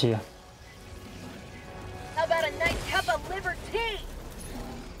a lot here. How about a nice cup of liberty?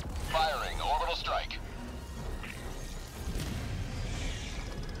 Firing orbital strike.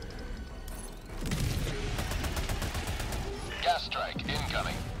 Gas strike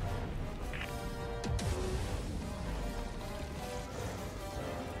incoming.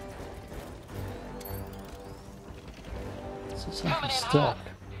 stuck.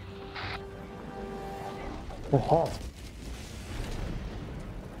 Oh, hot.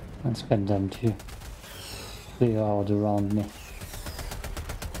 Let's get them to clear out around me.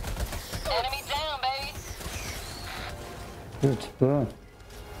 Enemy down, baby. Good burn.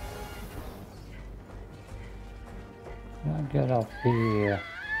 Now get up here.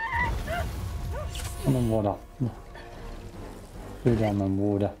 And then water. Go down in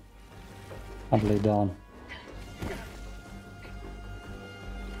water. And lay down.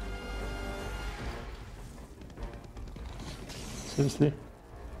 Seriously?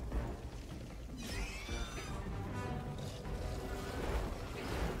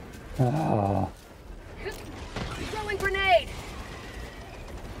 Ah. Throwing grenade.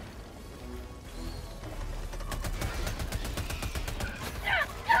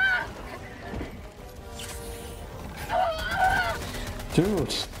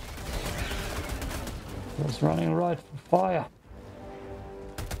 Dude! He was running right for fire.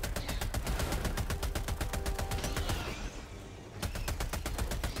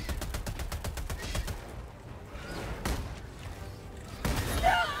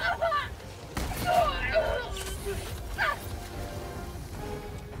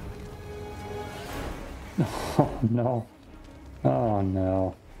 Oh no. Oh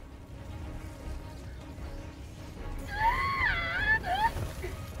no.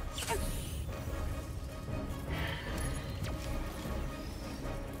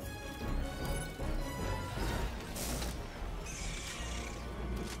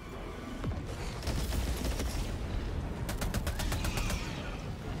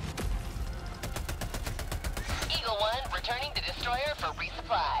 Eagle 1 returning to destroyer for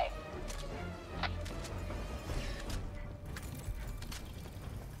resupply.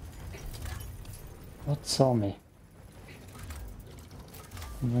 What saw me?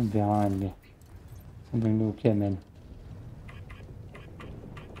 Something behind me. Something new came in.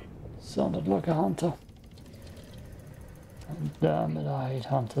 Sounded like a hunter. And damn it, I hate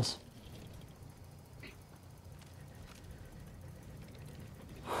hunters.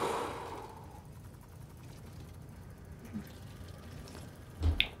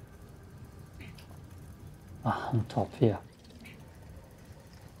 Ah, on top here.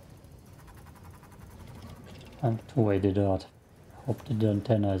 I have to wait it out. Hope the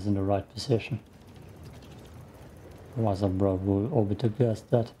antenna is in the right position. Otherwise I'm probably over to guess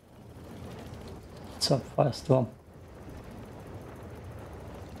that. It's a firestorm.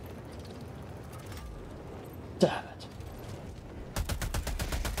 Damn it.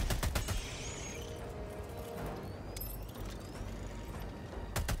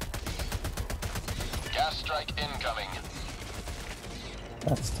 Gas strike incoming.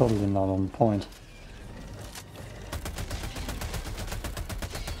 That's totally not on point.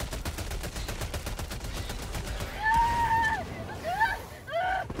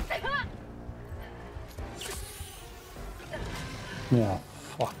 Yeah,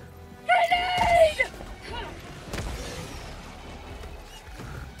 fuck. Grenade!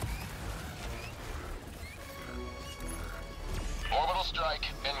 Orbital strike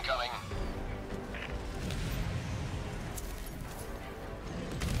incoming.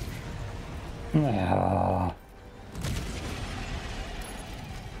 Yeah.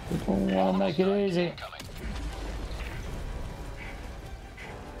 We don't want to make it easy. Incoming.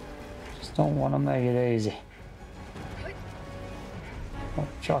 Just don't want to make it easy. Oh,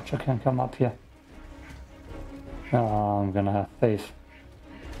 Charger can come up here. Oh, I'm gonna have faith.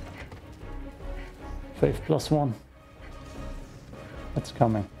 Faith +1. That's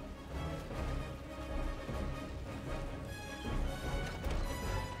coming.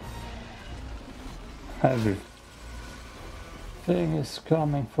 Everything is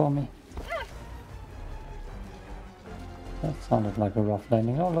coming for me. That sounded like a rough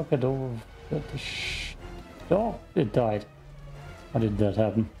landing. Oh, look at all the oh, it died. How did that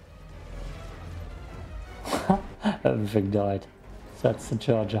happen? Everything died. That's the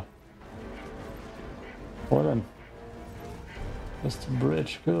charger. Well then. Just the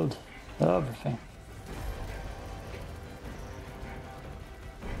bridge killed everything.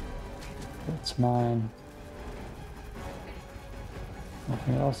 That's mine.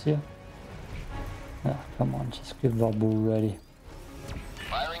 Nothing else here? Yeah, come on, just give Babu ready.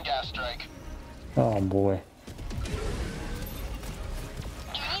 Firing gas strike. Oh boy.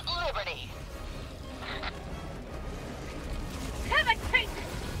 Eat liberty. Have a taste!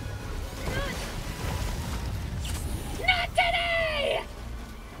 Not today!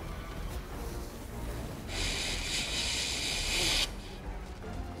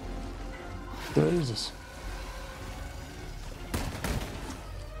 Jesus.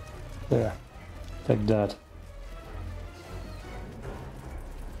 There. Take that.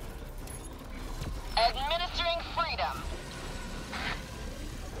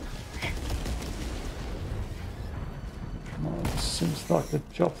 Fuck,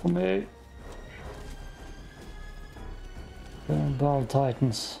 good job for me. Ball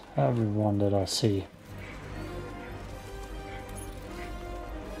Titans, everyone that I see.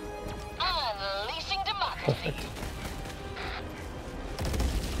 Unleashing democracy. Perfect.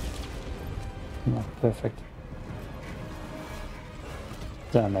 Not perfect.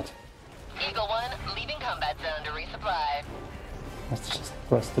 Damn it. Eagle 1, leaving combat zone to resupply. Let's just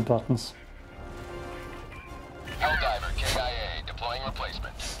press the buttons. Helldiver KIA deploying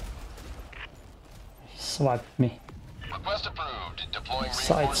replacement. He swiped me. Request approved. Deploying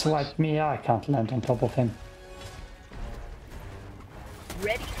Side reinforcements. swiped me, I can't land on top of him.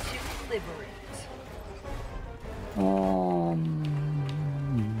 Ready to liberate.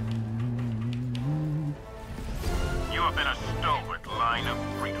 You have been a stalwart line of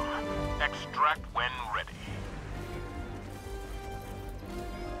freedom. Extract when ready.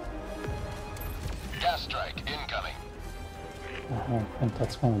 Gas strike incoming. I don't think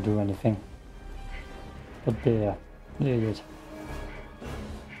that's gonna do anything. But there, did it.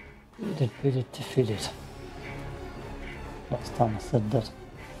 Beat it, defeat it. Last time I said that.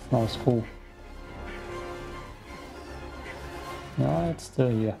 It's not cool. No, it's still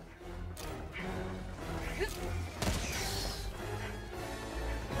here.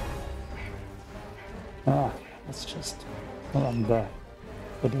 Ah, let's just run back.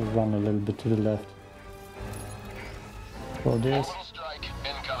 But we'll run a little bit to the left. For this. Orbital strike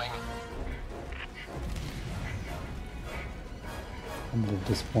incoming. And we'll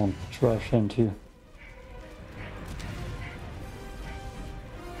just spawn trash into.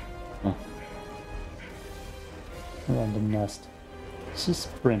 Oh. Random nest. This is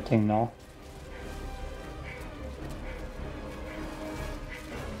sprinting now.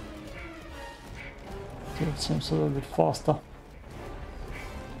 So it seems a little bit faster.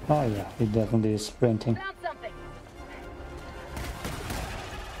 Oh yeah, he definitely is sprinting. Found something.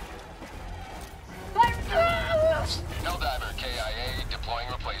 Fire! Helldiver KIA deploying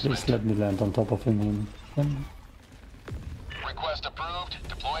replacement. Please let me land on top of him. Request approved.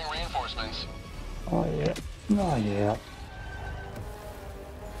 Deploying reinforcements. Oh yeah. Oh yeah.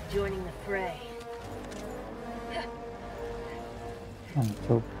 Joining the fray. I'm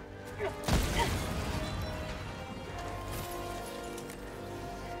so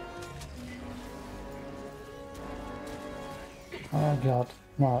I got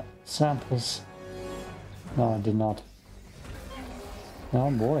my samples. No, I did not. Oh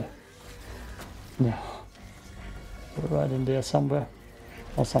boy. Yeah. We're right in there somewhere.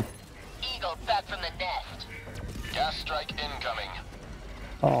 Awesome. Eagle back from the nest. Gas strike incoming.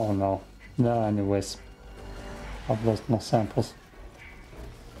 Oh no. No, anyways. I've lost my samples.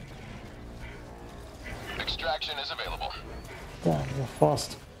 Extraction is available. Damn, you're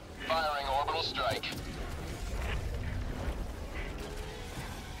fast. Firing orbital strike.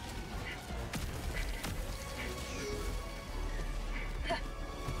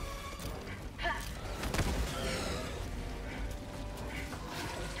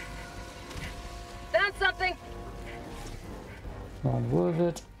 Found something. Not worth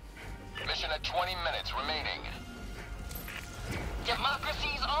it. Mission at 20 minutes remaining.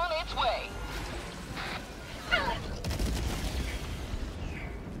 Democracy's on its way.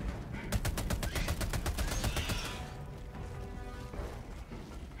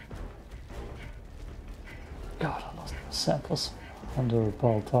 God, I lost my samples. Under a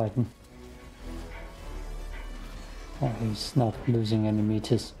Ball Titan. Oh, he's not losing any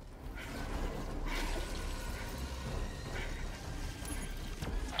meters.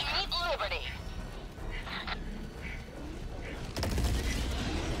 Eat liberty.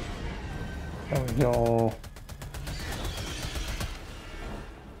 There we go.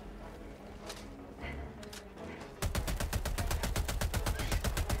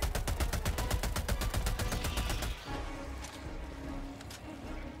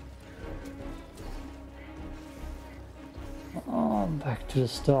 Oh, back to the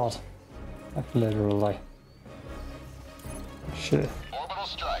start. Like literally. Sure. Orbital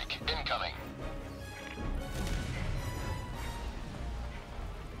strike incoming.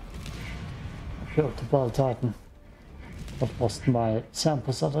 Killed the Ball Titan. But lost my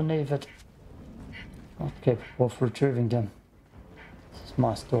samples underneath it. Not capable of retrieving them. This is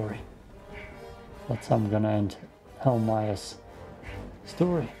my story. That's how I'm gonna end Hellmire's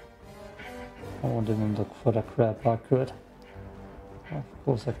story. I won't even look for the crap I could. Of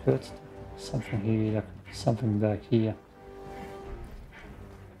course I could. Something here, something back here.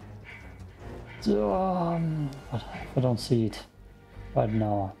 So, but I don't see it right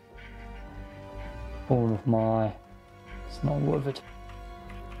now. All of my... It's not worth it.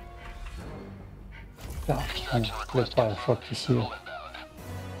 God, I'm Extraction click request by a confirmed. fuck this here. Full inbound.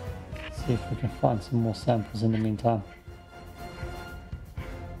 See if we can find some more samples in the meantime.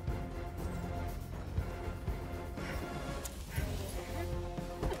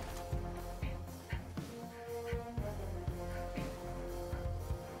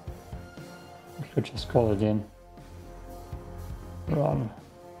 We could just call it in. Run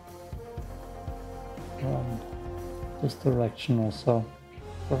this direction also.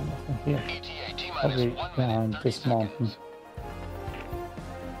 So nothing here. ETA T minus Probably 1 minute, behind 30 this mountain. seconds.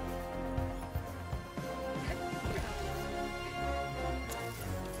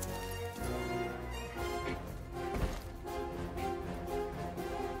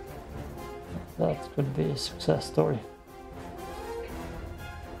 That could be a success story.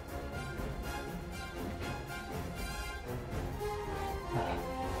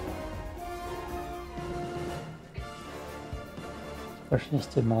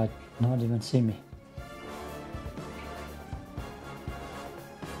 Specialists, they might not even see me.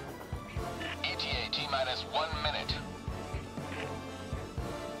 ETA T minus 1 minute.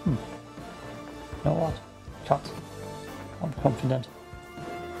 You know what? Cut. I'm confident.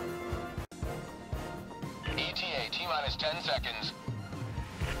 ETA T minus 10 seconds.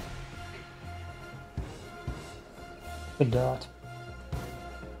 Good dart.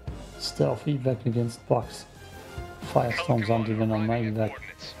 Stealthy back against bugs. Firestorms aren't even on my back.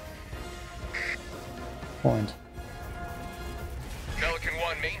 Point. Pelican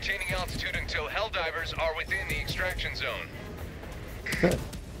 1, maintaining altitude until Helldivers are within the extraction zone. Good.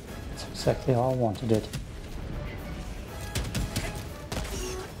 That's exactly how I wanted it.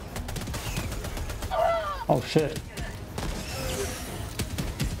 Oh shit.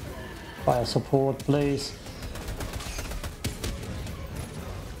 Fire support, please.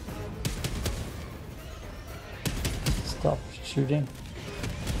 Stop shooting.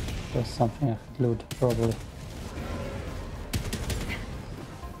 There's something I could loot, probably.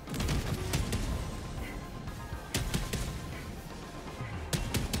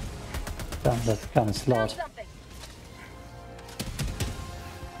 Damn, that kind of slot. Something.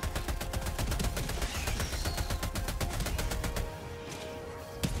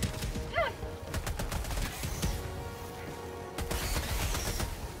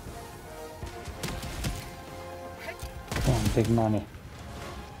 Come on, big money.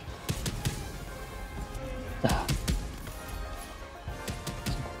 Ah.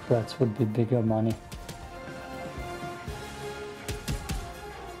 Rats would be bigger money.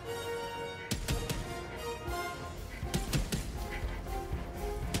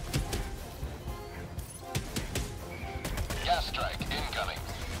 Gas strike incoming.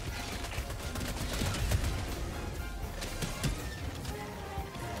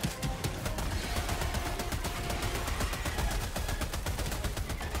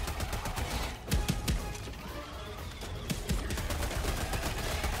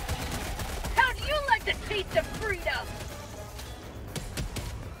 How do you like the taste of freedom?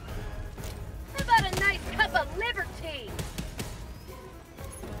 How about a nice cup of liberty?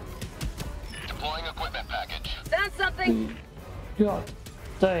 Deploying equipment package. Found something? God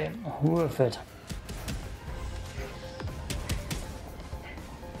damn, worth it.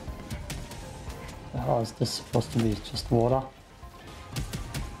 How is this supposed to be? Just water?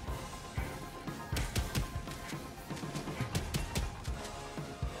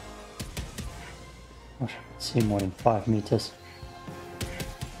 Wish I could see more than 5 meters.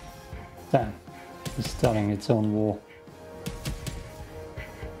 Damn, it's starting its own war.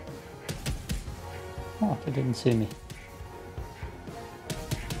 Oh, they didn't see me.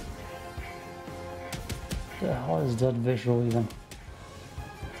 The hell is that visual even?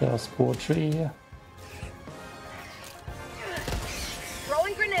 There's poetry here.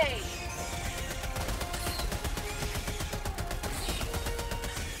 Throwing grenade.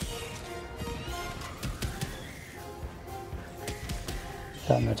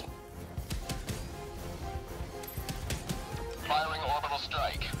 Damn it. Firing orbital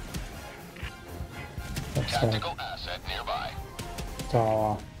strike. That's Tactical asset nearby.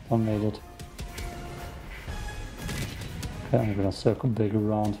 tower. I made it. Okay, I'm gonna circle big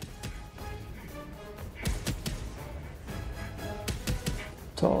around.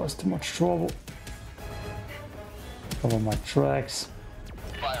 Tower is too much trouble. Cover my tracks.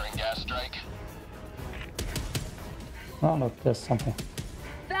 Firing gas strike. Oh look, there's something.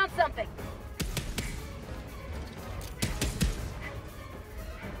 Found something.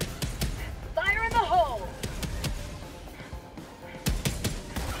 Fire in the hole.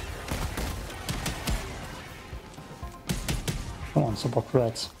 Come on, support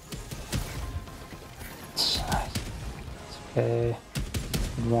rats. It's okay.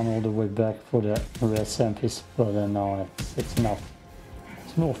 Run all the way back for the rare samples, but now it's enough.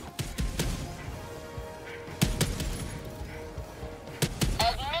 It's enough.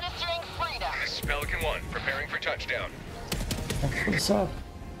 Pelican 1, preparing for touchdown. What's up?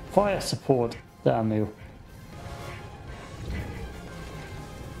 Fire support, damn you.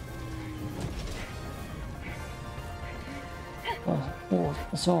 Oh,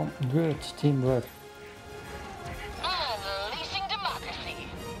 so good teamwork. Unleashing democracy.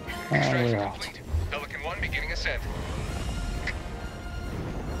 Extraction Yeah. complete. Pelican 1 beginning ascent.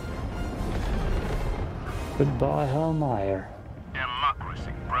 Goodbye, Hellmire.